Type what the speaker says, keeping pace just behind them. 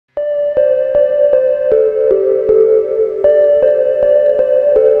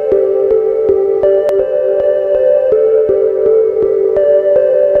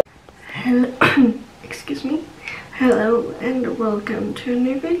welcome to a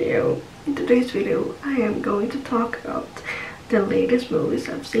new video. In today's video I am going to talk about the latest movies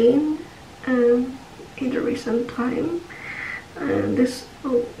I've seen in the recent time. And this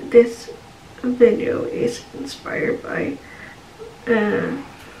video is inspired by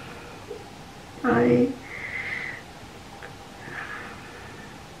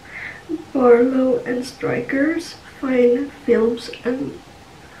Barlow and Stryker's Fine Films and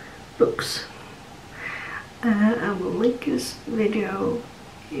Books. I will link this video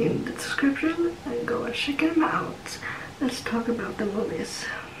in the description and go and check them out. Let's talk about the movies.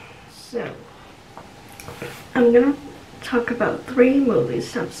 So, I'm gonna talk about 3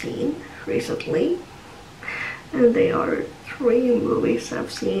 movies I've seen recently, and they are 3 movies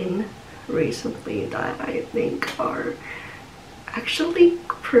I've seen recently that I think are actually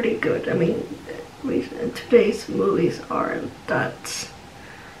pretty good. I mean, today's movies aren't that,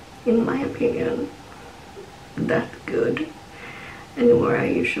 in my opinion, that good anymore. I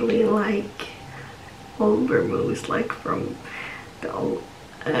usually like older movies, like from the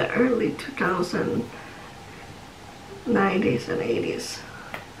early 2000s, 90s and 80s.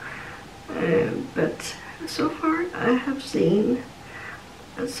 But so far I have seen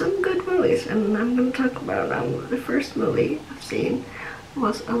some good movies, and I'm going to talk about them. The first movie I've seen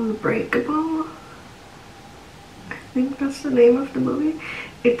was Unbreakable. I think that's the name of the movie.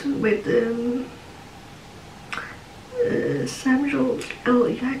 It's with Samuel L.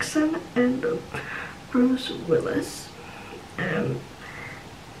 Jackson and Bruce Willis.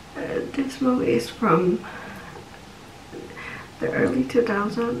 This movie is from the early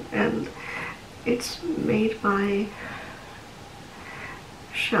 2000s, and it's made by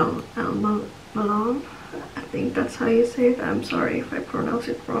Shell L. Malone. I think that's how you say it. I'm sorry if I pronounce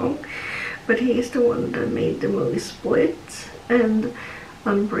it wrong, but he is the one that made the movie Split, and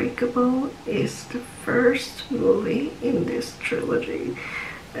Unbreakable is the first movie in this trilogy,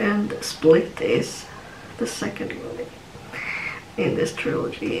 and Split is the second movie in this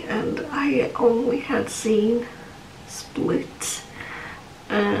trilogy. And I only had seen Split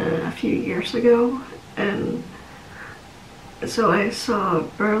a few years ago, and so I saw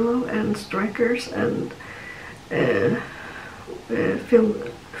Barlow and Stryker's and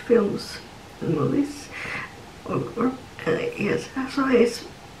films and movies, yes, I saw his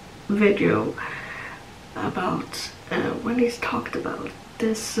video about when he's talked about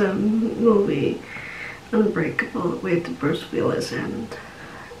this movie Unbreakable with Bruce Willis and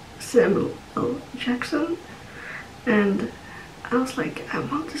Samuel L. Jackson, and I was like, I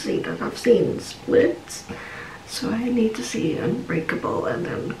want to see that. I've seen Split, so I need to see Unbreakable and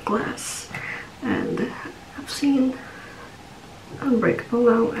then Glass, and I've seen Unbreakable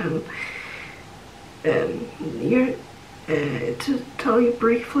now. And to tell you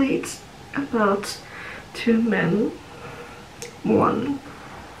briefly, it's about 2 men, one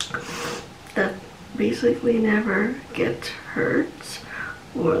that basically never get hurt,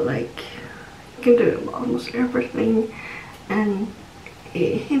 or like can do almost everything, and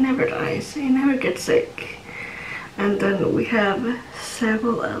he never dies, he never gets sick. And then we have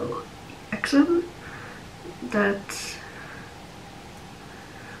Samuel L. Jackson, that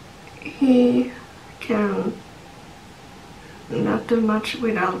he can not do much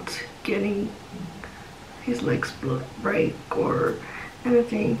without getting his legs break or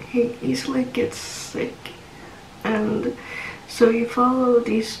anything. He easily gets sick, and so you follow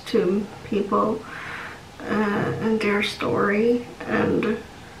these 2 people and their story. And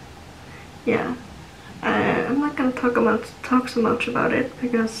yeah, I'm not gonna talk so much about it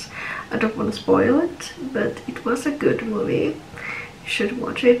because I don't want to spoil it, but it was a good movie. You should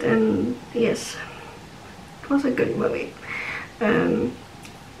watch it, and yes, it was a good movie.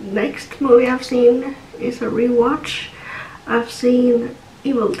 Next movie I've seen is a rewatch. I've seen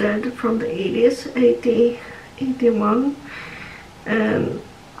Evil Dead from the 80s, 81.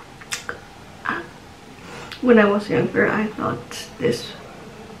 When I was younger, I thought this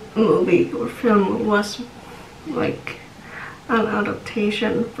movie or film was like an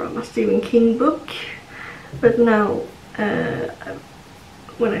adaptation from a Stephen King book, but now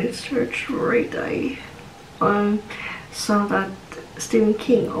when I searched for it, I saw that Stephen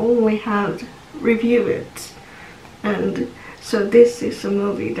King only had reviewed it, and so this is a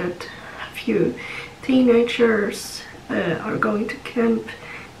movie that a few teenagers are going to camp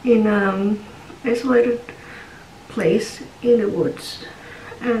in an isolated place in the woods,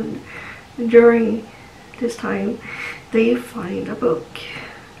 and during this time they find a book,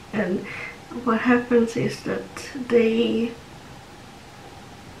 and what happens is that they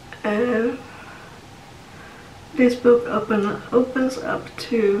this book opens up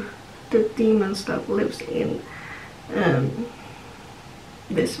to the demons that lives in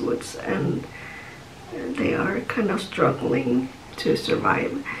this woods, and they are kind of struggling to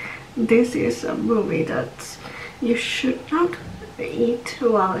survive. This is a movie that you should not eat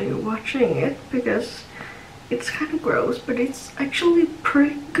while you're watching it because it's kind of gross, but it's actually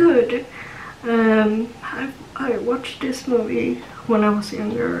pretty good. I watched this movie when I was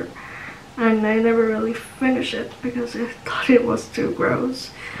younger, and I never really finished it because I thought it was too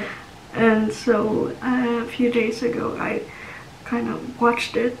gross. And so a few days ago I kind of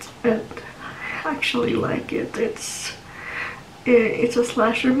watched it and actually like it. It's a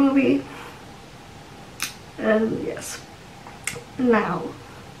slasher movie, and yes. Now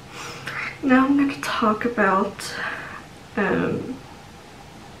I'm gonna talk about the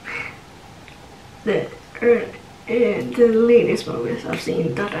latest movies I've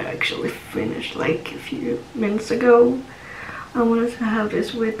seen that I actually finished like a few minutes ago. I wanted to have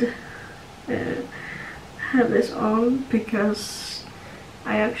this on because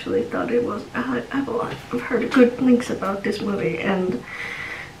I actually thought it was I've heard good things about this movie, and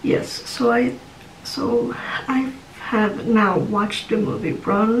yes, so I have now watched the movie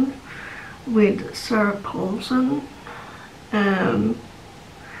Run with Sarah Paulson.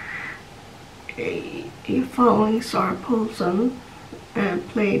 Following Sarah Paulson,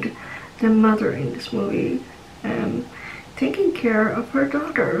 played the mother in this movie, taking care of her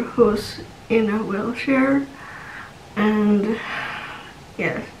daughter who's in a wheelchair, and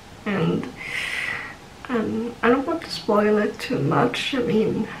yeah, and I don't want to spoil it too much. I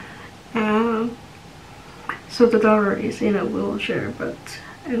mean, so the daughter is in a wheelchair,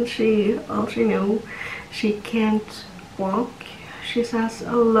 and she also know she can't walk. She has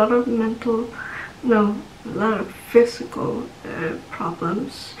a lot of physical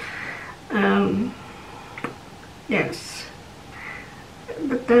problems. Yes,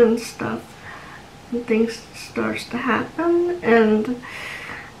 but then things starts to happen, and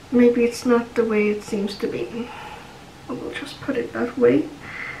maybe it's not the way it seems to be. I will just put it that way.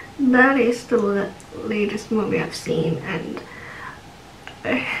 That is the latest movie I've seen, and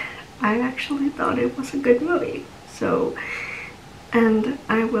I actually thought it was a good movie. So, and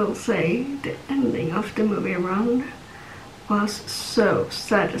I will say the ending of the movie Run was so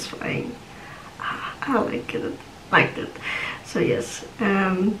satisfying. I liked it. So yes,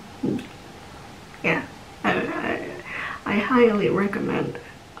 yeah, I highly recommend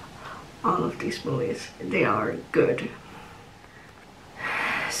all of these movies. They are good.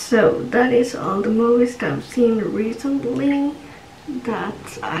 So that is all the movies that I've seen recently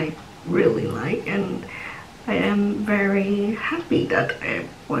that I really like, and I am very happy that I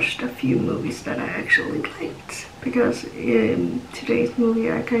watched a few movies that I actually liked, because in today's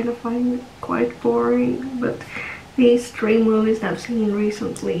movie I kind of find quite boring, but these 3 movies I've seen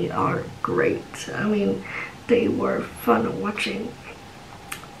recently are great. I mean, they were fun watching.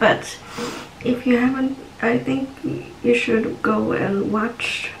 But if you haven't, I think you should go and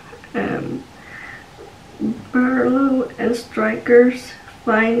watch Barlow and Striker's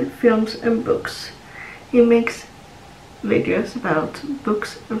Fine Films and Books. He makes videos about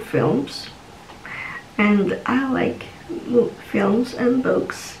books and films, and I like films and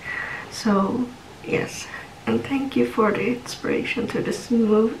books. So yes, and thank you for the inspiration to this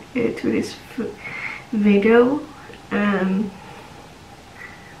video.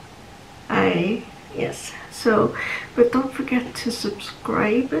 Yes, so but don't forget to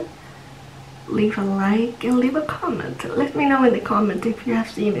subscribe, leave a like, and leave a comment. Let me know in the comment if you have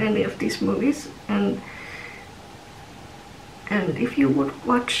seen any of these movies, and if you would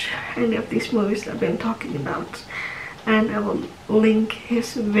watch any of these movies I've been talking about. And I will link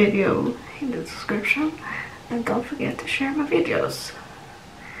his video in the description, and don't forget to share my videos.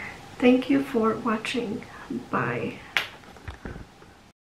 Thank you for watching. Bye.